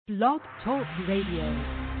Blog Talk Radio.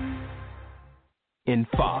 In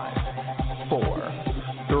 5,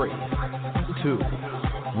 4, 3, 2,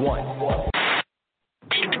 1.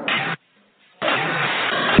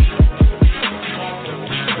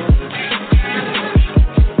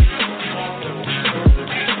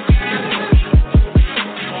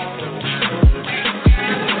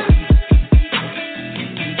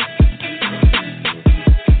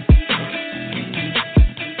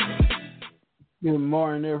 Good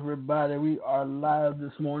morning, everybody. We are live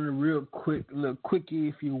this morning, real quick, a little quickie,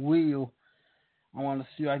 if you will. I want to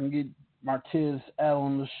see if I can get Martez out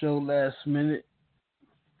on the show last minute.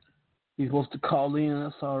 He's supposed to call in.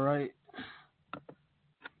 That's all right.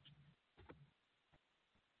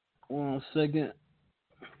 1 second.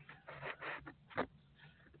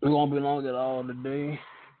 We won't be long at all today.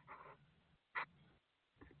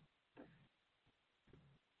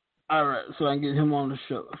 All right, so I can get him on the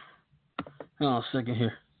show. Hang on a second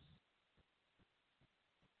here.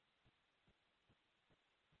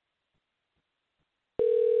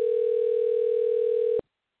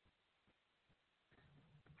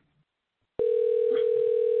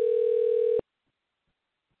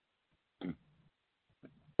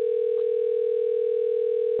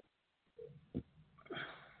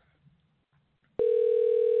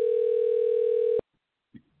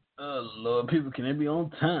 Oh, Lord, people, can they be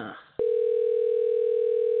on time?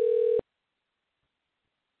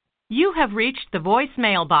 You have reached the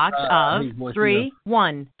voicemail box of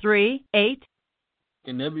 3138.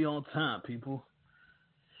 Can they be on time, people?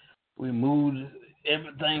 We moved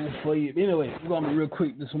everything for you. Anyway, we're going to be real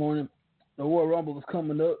quick this morning. The Royal Rumble is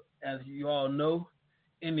coming up. As you all know,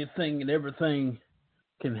 anything and everything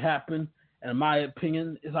can happen. And in my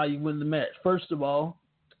opinion, is how you win the match. First of all,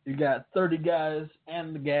 you got 30 guys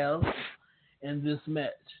and the gals in this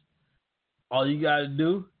match. All you got to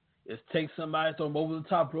do is take somebody, throw them over the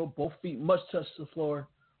top rope, both feet must touch the floor.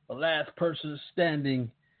 The last person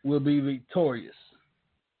standing will be victorious.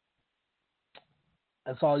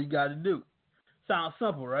 That's all you got to do. Sounds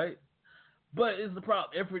simple, right? But it's the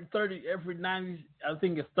problem. Every 90, I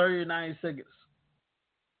think it's 30 or 90 seconds.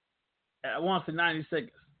 I want to say 90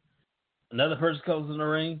 seconds. Another person comes in the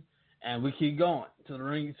ring, and we keep going to the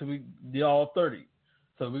ring until we do all 30.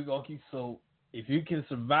 So we go keep. So if you can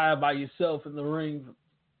survive by yourself in the ring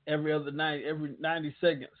every 90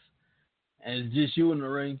 seconds, and it's just you in the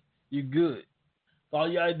ring, you're good. So all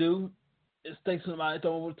you gotta do is take somebody,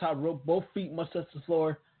 throw over the top rope. Both feet must touch the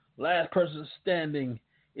floor. Last person standing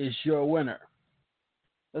is your winner.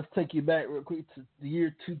 Let's take you back real quick to the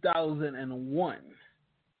year 2001.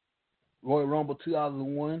 Royal Rumble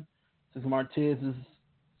 2001. Since Martez is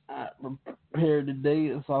prepared today,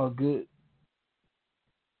 it's all good.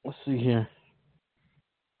 Let's see here.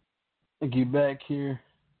 I'll get back here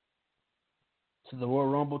to the Royal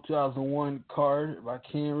Rumble 2001 card, if I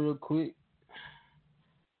can, real quick.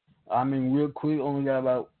 Real quick. Only got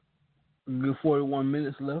about a good 41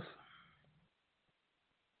 minutes left.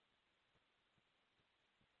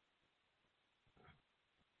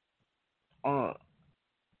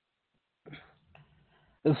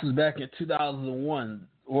 This is back in 2001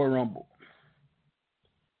 Royal Rumble.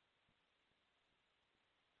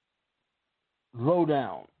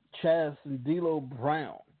 Lowdown, Chaz and D'Lo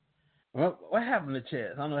Brown. What happened to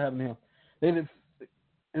Chaz? I don't know what happened to him.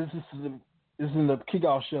 This is in the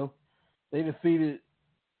kickoff show. They defeated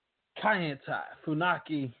Kayenta,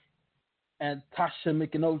 Funaki, and Tasha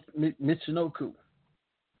Michinoku.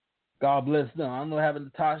 God bless them. I don't know what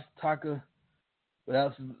happened to Taka, but that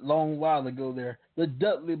was a long while ago there. The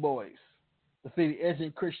Dudley Boys defeated Edge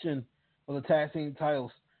and Christian for the tag team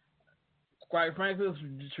titles. Quite frankly, it was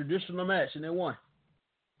a traditional match, and they won.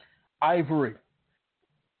 Ivory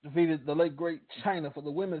defeated the late great China for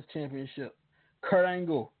the women's championship. Kurt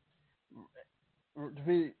Angle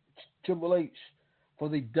defeated Triple H for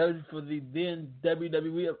the then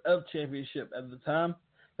WWF championship at the time.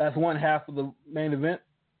 That's one half of the main event.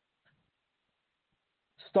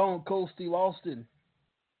 Stone Cold Steve Austin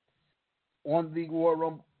won the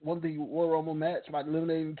Royal Rumble match by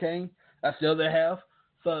eliminating Kane. That's the other half.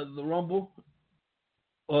 So the Rumble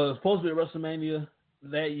was supposed to be at WrestleMania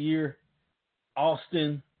that year.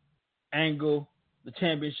 Austin, Angle, the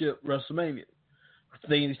championship, WrestleMania.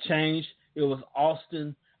 Things changed. It was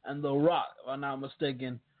Austin and The Rock, if I'm not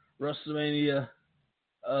mistaken, WrestleMania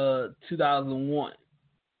 2001.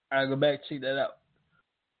 I go back and check that out.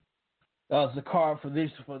 That was the card for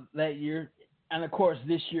that year. And, of course,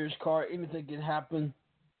 this year's card, anything can happen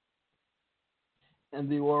in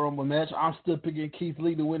the Royal Rumble match. I'm still picking Keith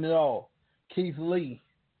Lee to win it all. Keith Lee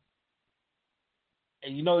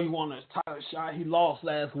And you know he won his title shot. He lost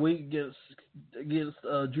last week against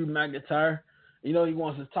Drew McIntyre. You know he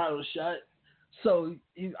wants his title shot. So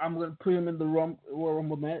I'm going to put him in the Royal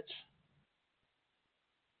Rumble match.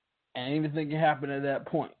 And anything can happen at that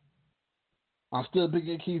point. I'm still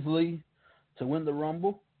picking Keith Lee to win the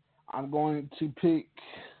Rumble. I'm going to pick,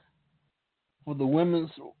 for the women's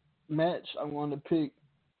match, I'm going to pick,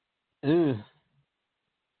 I'm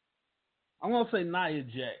going to say Nia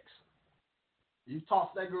Jax. You toss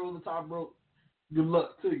that girl on the top rope, good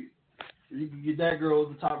luck to you. You can get that girl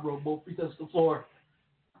on the top rope, both feet touch the floor,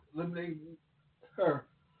 eliminating her.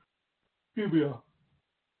 QBR.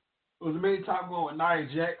 It was a main time going with Nia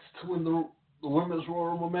Jax to win the women's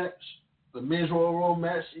Royal Rumble match. The men's Royal Rumble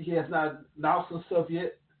match, he has not announced himself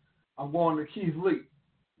yet. I'm going to Keith Lee.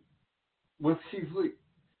 With Keith Lee.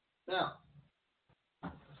 Now,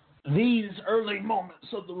 these early moments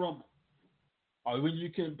of the Rumble are when you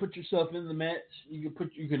can put yourself in the match. You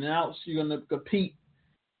can announce you're going to compete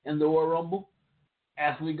in the Royal Rumble.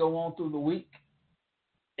 As we go on through the week,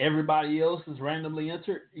 everybody else is randomly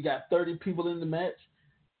entered. You got 30 people in the match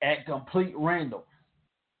at complete random.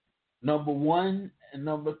 Number 1 and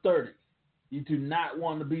number 30. You do not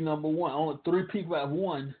want to be number 1. Only 3 people have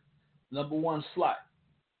won number 1 slot.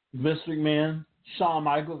 Vince McMahon, Shawn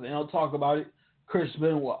Michaels, and I'll talk about it, Chris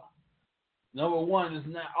Benoit. Number 1 is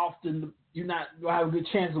not often, you're not going to have a good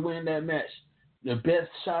chance of winning that match. The best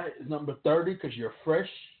shot is number 30 because you're fresh.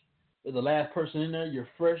 You're the last person in there. You're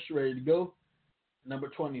fresh, ready to go. Number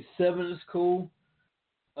 27 is cool.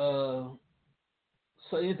 So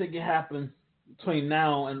anything can happen between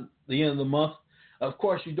now and the end of the month. Of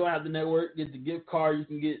course, you don't have the network. Get the gift card. You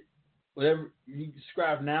can get whatever you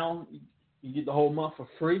subscribe now. You get the whole month for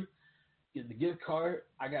free. Get the gift card.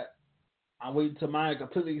 I'm waiting until mine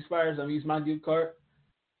completely expires. I'm using my gift card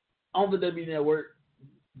on the W Network,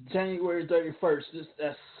 January 31st.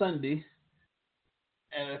 That's Sunday.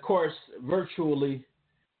 And of course, virtually,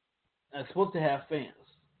 I'm supposed to have fans.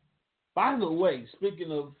 By the way,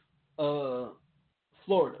 speaking of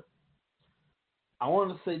Florida, I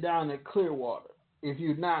want to say down at Clearwater, if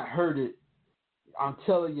you've not heard it, I'm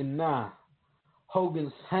telling you now,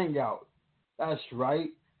 Hogan's Hangout. That's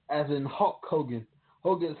right, as in Hulk Hogan.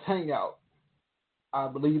 Hogan's Hangout. I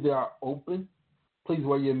believe they are open. Please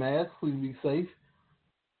wear your mask. Please be safe.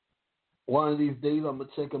 One of these days, I'm going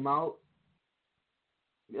to check them out.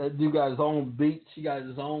 That dude got his own beach. He got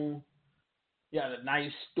his own. He got a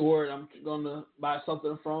nice store that I'm going to buy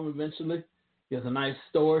something from eventually. He has a nice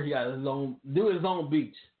store. He got his own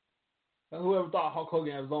beach. Whoever thought Hulk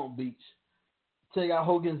Hogan had his own beach. Check out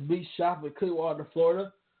Hogan's Beach Shop in Clearwater,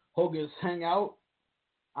 Florida. Hogan's Hangout.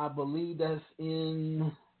 I believe that's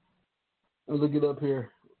in. Let me look it up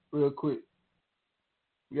here real quick.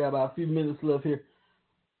 We got about a few minutes left here.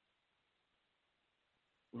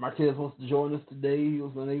 Marquez wants to join us today. He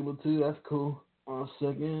was unable to. That's cool. 1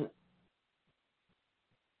 second.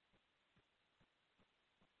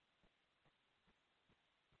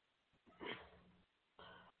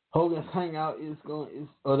 Hogan's Hangout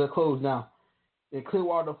they're closed now. In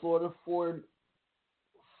Clearwater, Florida,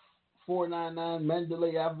 499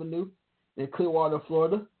 Mandalay Avenue in Clearwater,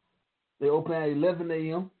 Florida. They open at 11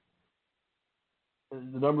 a.m.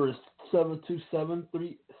 The number is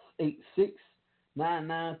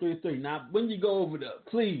 727-386-9933. Now, when you go over there,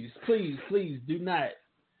 please do not,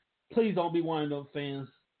 please don't be one of those fans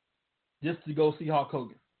just to go see Hulk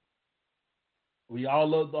Hogan. We all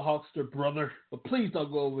love the Hulkster brother, but please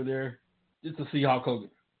don't go over there just to see Hulk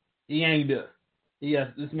Hogan. He ain't there.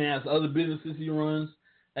 This man has other businesses he runs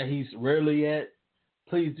that he's rarely at.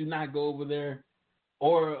 Please do not go over there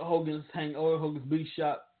or Hogan's Beach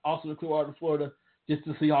Shop, also in Clearwater, Florida, just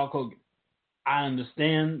to see Hulk Hogan. I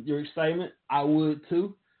understand your excitement. I would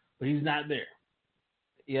too, but he's not there.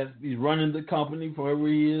 He's running the company from wherever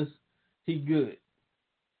he is. He's good.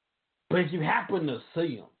 But if you happen to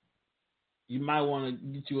see him, you might want to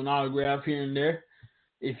get you an autograph here and there.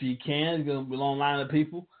 If you can, it's going to be a long line of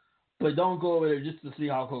people. But don't go over there just to see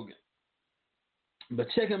Hulk Hogan. But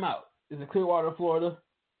check him out. It's in Clearwater, Florida.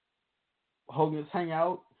 Hogan's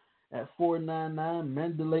Hangout at 499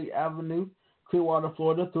 Mandalay Avenue, Clearwater,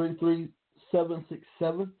 Florida,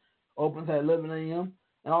 33767. Opens at 11 a.m.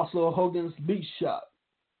 And also Hogan's Beach Shop.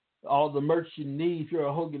 All the merch you need if you're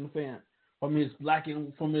a Hogan fan. From his red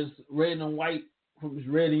and white, from his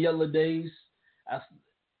red and yellow days, as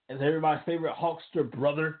everybody's favorite Hulkster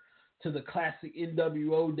brother, to the classic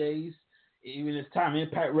NWO days, even his time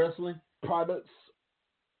Impact Wrestling. Products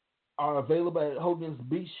are available at Hogan's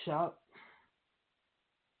Beach Shop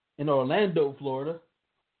in Orlando, Florida.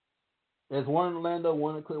 There's one in Orlando,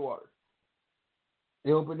 one in Clearwater.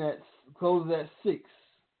 They closes at 6.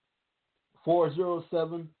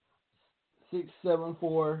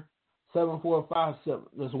 407-674-7457.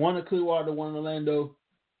 There's one in Clearwater, one in Orlando.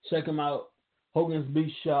 Check them out. Hogan's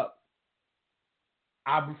Beach Shop.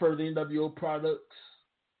 I prefer the NWO products,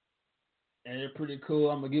 and they're pretty cool.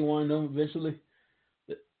 I'm going to get one of them eventually.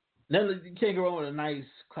 Now, you can't go wrong with a nice,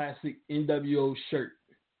 classic NWO shirt.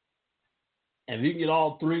 And if you can get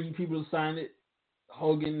all three people to sign it,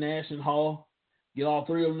 Hogan, Nash, and Hall, get all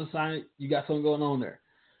three of them to sign it, you got something going on there.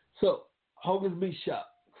 So, Hogan's Beach Shop,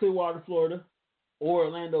 Clearwater, Florida, or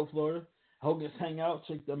Orlando, Florida. Hogan's Hangout,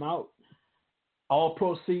 check them out. All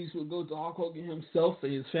proceeds will go to Hulk Hogan himself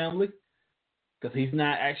and his family, because he's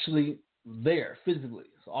not actually there physically.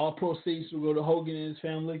 So all proceeds will go to Hogan and his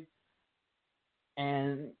family,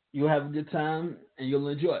 and you'll have a good time and you'll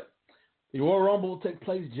enjoy it. The Royal Rumble will take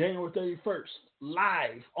place January 31st,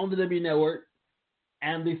 live on the W Network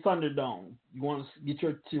and the Thunderdome. You want to get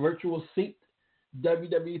your virtual seat,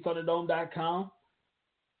 www.thunderdome.com.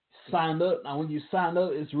 Sign up. Now, when you sign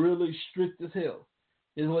up, it's really strict as hell.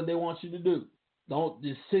 This is what they want you to do. Don't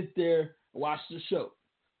just sit there and watch the show.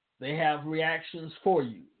 They have reactions for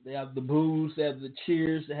you. They have the boos, they have the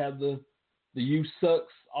cheers, they have the you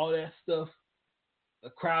sucks, all that stuff. The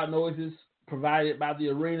crowd noises provided by the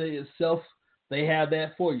arena itself. They have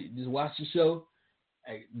that for you. Just watch the show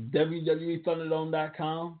at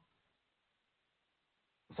www.thunderdome.com.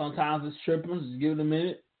 Sometimes it's tripping. Just give it a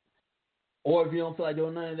minute. Or if you don't feel like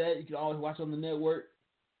doing none of that, you can always watch on the network,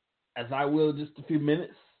 as I will in just a few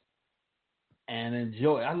minutes, and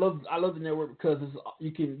enjoy. I love the network because you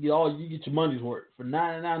get your money's worth. For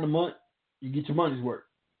 $99 a month, you get your money's worth.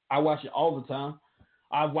 I watch it all the time.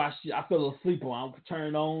 I fell asleep on it. I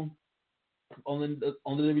turn it on the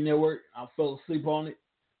W Network. I fell asleep on it.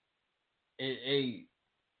 You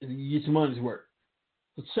get your money's worth.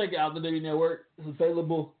 So check out the W Network. It's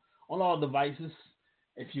available on all devices.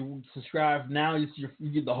 If you subscribe now, you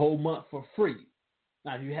get the whole month for free.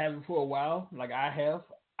 Now, if you haven't for a while, like I have,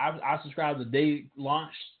 I subscribed the day it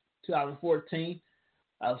launched, 2014,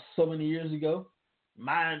 so many years ago.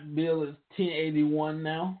 My bill is $10.81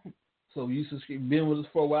 now. So you been with us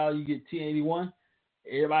for a while, you get $10.81.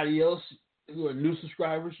 Everybody else who are new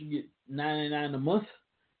subscribers, you get $9.99 a month,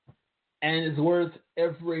 and it's worth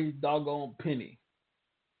every doggone penny.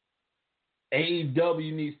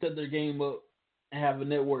 AEW needs to step their game up and have a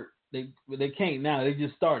network. They can't now. They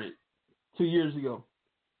just started 2 years ago.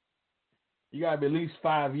 You got to be at least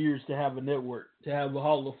 5 years to have a network, to have a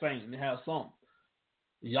Hall of Fame, to have something.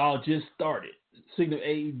 Y'all just started. Speaking of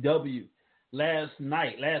AEW, last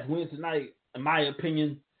Wednesday night, in my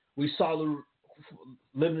opinion, we saw the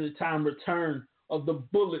limited time return of the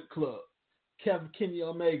Bullet Club. Kenny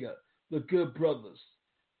Omega, the Good Brothers,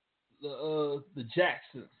 the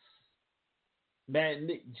Jacksons, Mad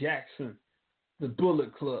Nick Jackson, the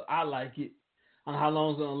Bullet Club. I like it. I don't know how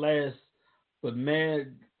long it's going to last, but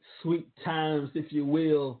man, sweet times, if you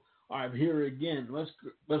will, are here again. Much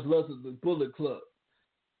love to the Bullet Club,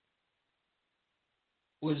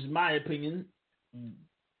 which is my opinion,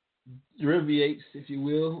 derivates, if you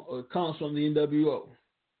will, or comes from the NWO.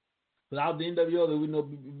 Without the NWO,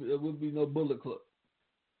 there would be no Bullet Club.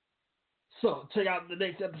 So check out the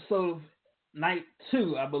next episode of Night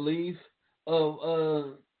 2, I believe,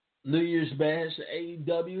 of New Year's Bash at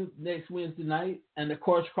AEW next Wednesday night, and of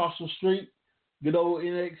course across the street, good old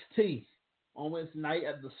NXT on Wednesday night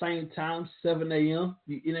at the same time, 7 a.m.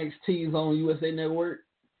 The NXT is on USA Network.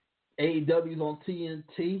 AEW is on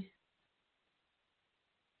TNT.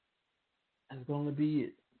 That's going to be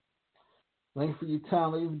it. Thanks for your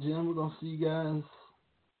time, ladies and gentlemen. We're going to see you guys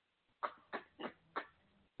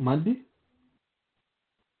Monday.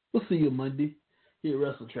 We'll see you Monday here at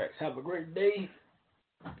Wrestle Tracks. Have a great day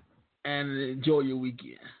and enjoy your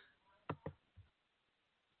weekend.